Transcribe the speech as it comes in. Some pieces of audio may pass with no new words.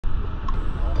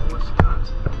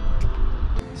was.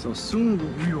 So soon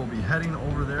we will be heading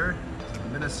over there to the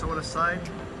Minnesota side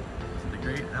to the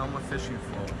Great Alma fishing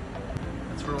float.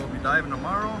 That's where we'll be diving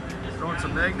tomorrow, throwing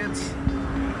some magnets,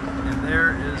 and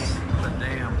there is the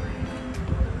dam.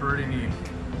 Pretty neat.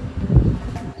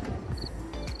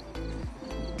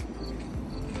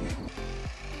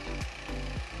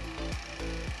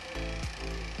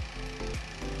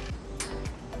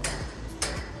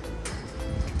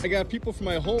 I got people from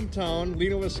my hometown,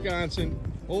 Lena, Wisconsin,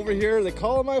 over here. They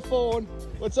call on my phone.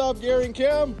 What's up, Gary and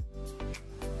Kim?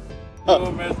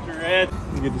 Hello, Mr. Ed.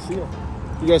 Good to see you.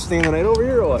 You guys staying the night over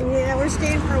here or what? Yeah, we're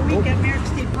staying for a week at Merritt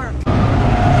State Park.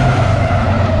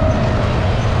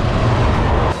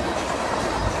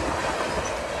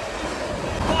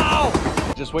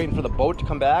 Wow! Just waiting for the boat to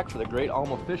come back for the Great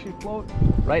Alma fishing float.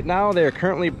 Right now, they're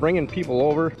currently bringing people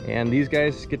over, and these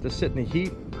guys get to sit in the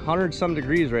heat, 100-some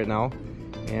degrees right now.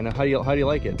 And how do you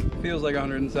like it? Feels like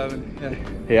 107. Yeah.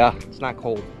 Yeah, it's not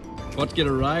cold. Let's get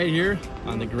a ride here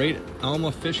on the Great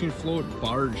Alma fishing float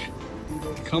barge.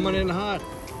 Coming in hot.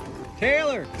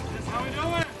 Taylor! How we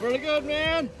doing? Pretty good,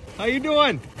 man. How you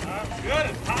doing? Good.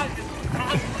 It's hot. It's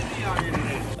constantly out here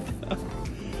today.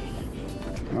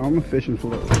 Alma fishing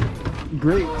float.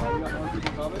 Great.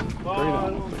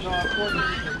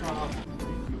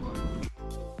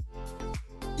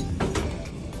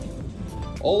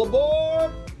 All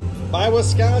aboard! Bye,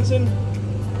 Wisconsin.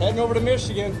 Heading over to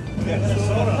Michigan.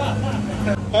 Minnesota.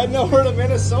 Heading over to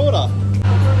Minnesota.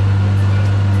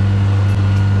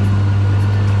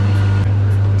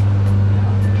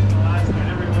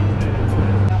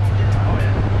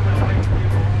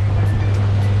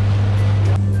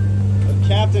 With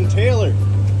Captain Taylor.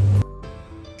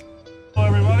 Hello,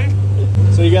 everybody.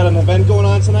 So you got an event going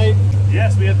on tonight?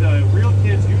 Yes, we have the Real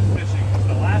Kids Youth Fishing. It's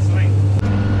the last night.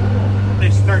 They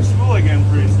start school again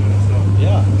pretty soon, so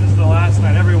Yeah. this is the last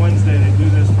night. Every Wednesday they do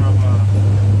this from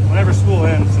whenever school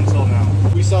ends until now.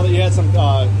 We saw that you had some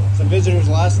visitors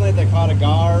last night that caught a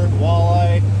gar,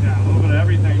 walleye. Yeah, a little bit of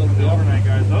everything from the overnight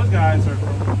guys. Those guys are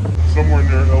from somewhere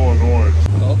near Illinois.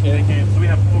 they came, so we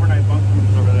have overnight bunk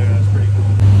rooms over there. That's pretty cool.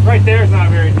 Right there is not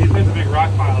very deep. There's a big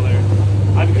rock pile there.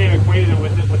 I became acquainted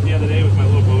with it the other day with my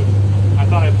little boat. I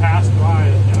thought I passed by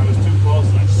it and I was too close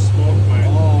and I smoked my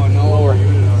lower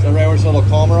unit on it. Is that right where it's a little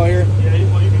calmer out here? Yeah,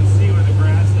 well, you can see where the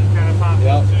grass is kind of popping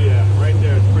up too. Yeah, right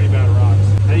there. It's pretty bad rocks.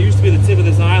 That used to be the tip of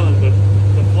this island, but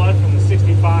the flood from the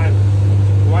 65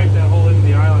 wiped that whole end of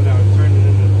the island out and turned it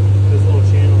into this little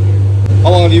channel here. How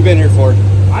long have you been here for?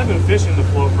 I've been fishing the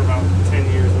float for about 10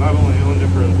 years, and I've only owned it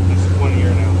for just 1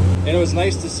 year now. And it was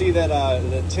nice to see that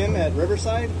Tim at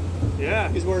Riverside. Yeah,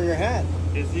 He's wearing your hat.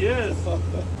 yes he is.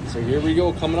 So here we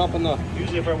go, coming up on the...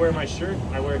 Usually if I wear my shirt,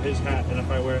 I wear his hat, and if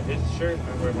I wear his shirt,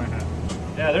 I wear my hat.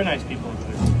 Yeah, they're nice people over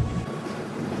there.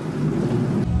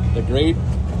 The Great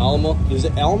Alma, is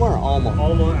it Alma or Alma?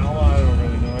 Alma, I don't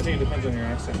really know. I think it depends on your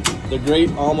accent. The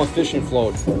Great Alma fishing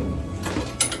float.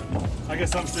 I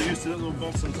guess I'm so used to that little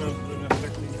bump sometimes. It doesn't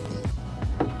affect me.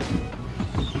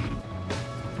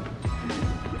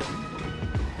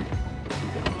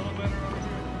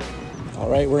 All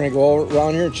right, we're gonna go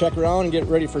around here and check around and get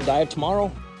ready for dive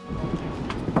tomorrow.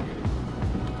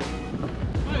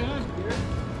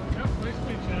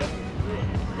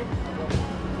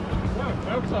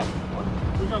 What's up?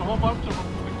 We got a whole bunch of them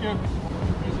for the kids.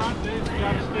 These hot days, we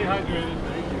gotta stay hydrated.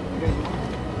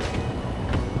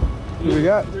 What do we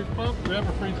got? Freeze pump? We have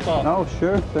a freeze pump. Oh,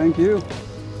 sure. Thank you.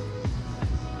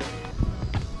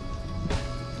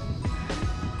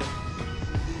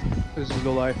 This is the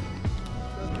life.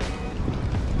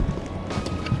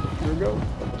 Here we go. You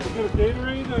got a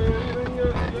Gatorade or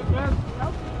anything man?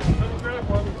 Nope. Let me grab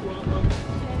one if you want one.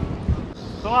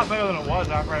 It's a lot better than it was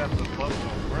right after the flood.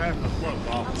 Right after the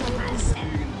flood.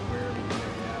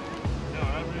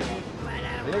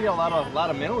 They got a lot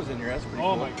of minnows in here. That's pretty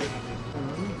cool. Oh my goodness.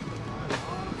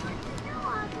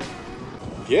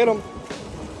 Get them.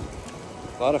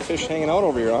 A lot of fish hanging out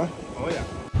over here, huh? Oh yeah.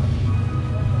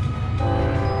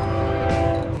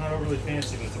 Not overly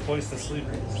fancy, but it's a place to sleep.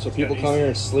 So people come here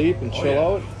and sleep and chill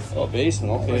out? Oh,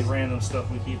 basement, okay. Like random stuff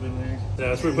we keep in there. Yeah,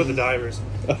 that's where we put the divers.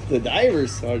 The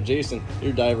divers? Oh, Jason,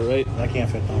 you're a diver, right? I can't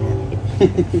fit down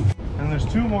here. And there's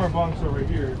 2 more bunks over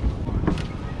here.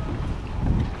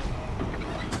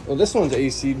 Well, this one's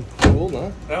AC cooled,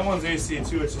 huh? That one's AC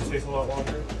too, it just takes a lot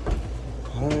longer.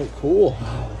 All right, cool.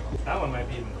 That one might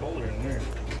be even colder in there.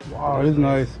 Wow, it is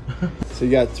nice. So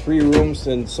you got 3 rooms,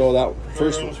 and so that First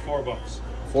first room's 4 bunks.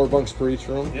 4 bunks per each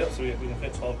room? Yep, so we can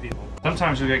fit 12 people.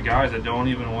 Sometimes you get guys that don't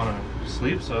even want to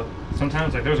sleep, so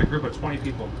sometimes like there was a group of 20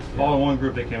 people. All in one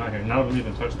group they came out here. None of them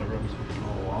even touched the rooms.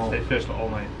 Oh, wow. They fished all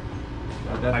night.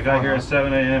 I got here at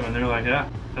 7 a.m. and they're like, yeah,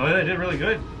 they did really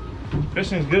good.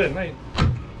 Fishing's good at night.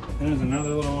 And there's another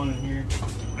little one in here.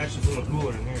 Actually, it's a little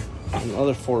cooler in here.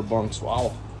 Another 4 bunks.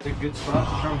 Wow. It's a good spot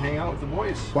to come hang out with the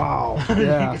boys. Wow.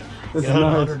 Yeah. This is Got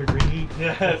nice. 100 degree heat.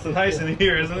 Yeah, it's nice in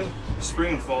here, isn't it?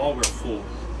 Spring and fall, we're full.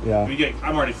 Yeah.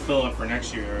 I'm already filling for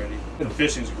next year already. The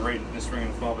fishing's great in the spring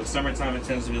and fall, but summertime it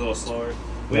tends to be a little slower.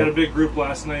 We had a big group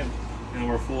last night, and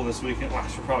we're full this weekend. Well,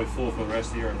 we're probably full for the rest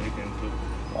of the year on weekends. But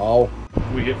Wow.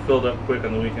 we get filled up quick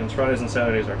on the weekends. Fridays and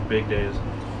Saturdays are big days.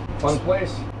 Fun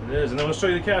place. It is, and then we'll show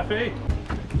you the cafe.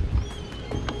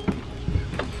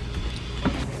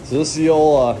 So this is the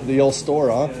old store,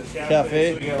 huh? Yeah, the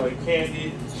Cafe. So we got like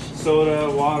candy, soda,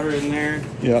 water in there.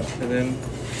 Yeah. And then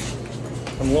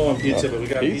I'm low on pizza, but we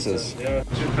got Pizzas. pizza. Yeah.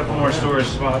 A couple more storage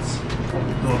spots.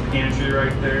 Little pantry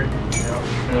right there.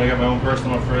 Yeah. And I got my own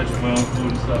personal fridge with my own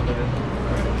food and stuff in it.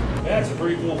 Yeah, it's a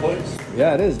pretty cool place.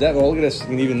 Yeah, it is. Definitely. Look at this. You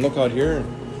can even look out here.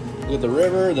 Look at the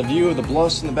river, the view of the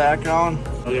bluffs in the background.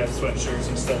 Oh, yeah, sweatshirts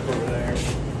and stuff over there.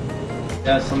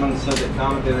 Yeah, someone said they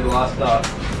commented they lost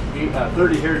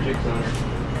 30 hair jigs on it.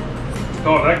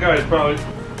 Oh, that guy's probably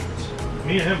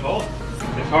me and him both.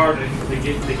 It's hard to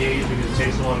get the gauge because it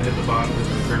takes so long to hit the bottom of the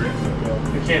current.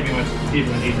 It can't be much deeper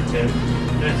than 8 to 10.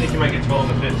 And I think you might get 12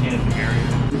 to 15 in the area.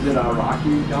 Is it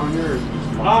rocky down here? Or is it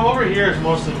just Over here is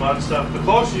mostly mud stuff. The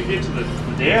closer you get to the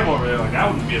dam over there, like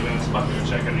that wouldn't be a bad spot to go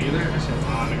check it either. I said,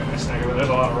 oh, I'm gonna snag over there. There's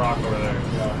a lot of rock over there.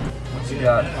 Yeah. What's he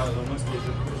got?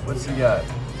 What's he got?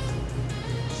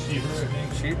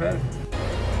 Sheephead?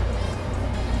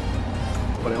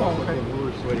 But I also think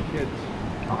lures so the kids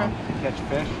catch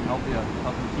fish and help them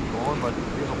keep going. But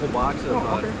here's a whole box of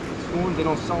spoons. They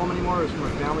don't sell them anymore. It's from a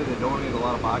family that donated a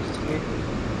lot of boxes to me.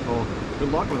 So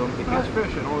good luck with them. They catch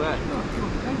fish and all that.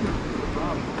 Thank you. No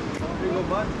problem. Here you go,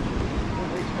 bud.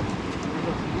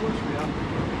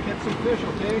 Catch some fish,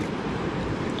 okay?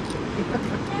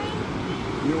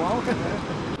 You're welcome, man.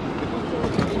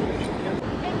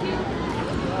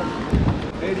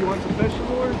 Hey, do you want some fish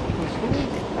lures? Some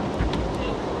spoons?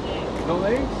 No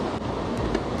legs?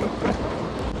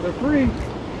 They're free. You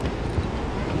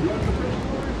want some fish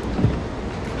lures?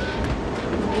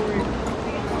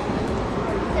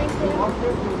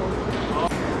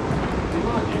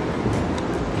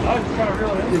 I was just trying to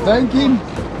reel it in. You thinking?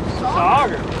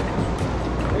 Sauger.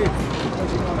 Hey,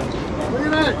 Look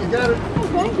at that. You got it. Oh,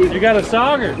 thank you. You got a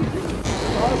sauger.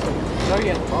 awesome. So you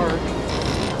get hard.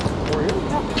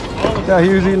 Yeah, he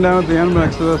was eating down at the end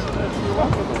next to us.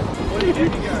 What do you do?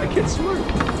 That kid's smart.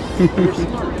 You're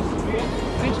smart.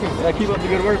 Thanks, man. Yeah, keep up the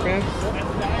good work, man.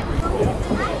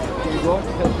 Here you go.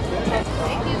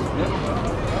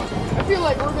 I feel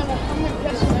like I'm gonna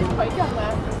catch a nice pike on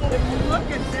that. Look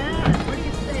at that. What do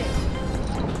you think?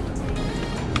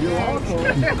 You're welcome.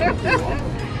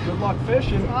 Good luck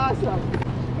fishing. Awesome.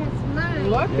 It's nice.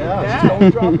 Look at Yeah, that. just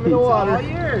don't drop them in the water. It's all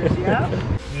yours, yeah.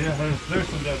 Yeah, there's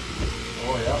some dead.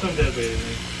 Oh, yeah. Some dead bait in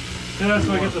there. Yeah, that's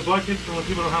why I get the buckets for when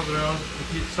people don't have their own. I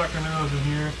keep sucker minnows in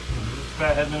here,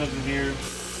 fathead minnows in here.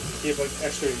 Keep like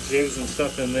extra jigs and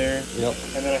stuff in there. Yep.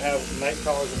 And then I have night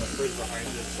collars in the fridge behind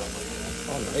it, stuff like that.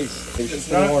 Oh, nice. It's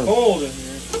not cold in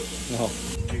here. No.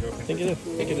 Here you go. I think it is.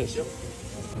 I think it is. Yep.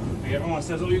 Like everyone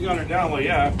says, oh, you got her down. Well,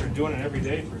 yeah, after doing it every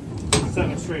day for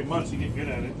 7 straight months, you get good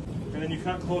at it. And then you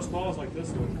cut close balls like this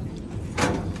one.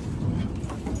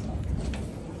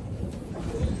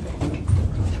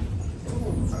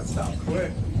 That sounds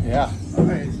quick. Yeah.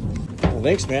 Nice. Well,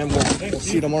 thanks, man. We'll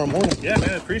see you tomorrow morning. Yeah, man,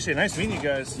 I appreciate it. Nice meeting you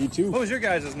guys. You too. What was your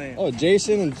guys' name? Oh,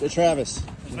 Jason and Travis.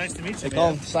 It's nice to meet you, They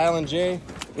call him Silent J.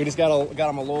 We just got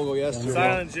him a logo yesterday.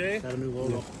 Silent J. Got a new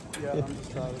logo. Yeah, I'm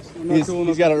just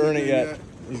He's got to earn it yet.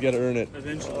 He's got to earn it.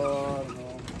 Eventually.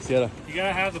 He's gotta. You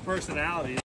gotta have the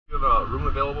personality. You have a room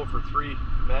available for 3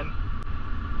 men?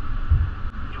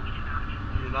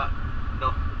 You're not?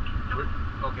 No.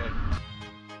 Okay.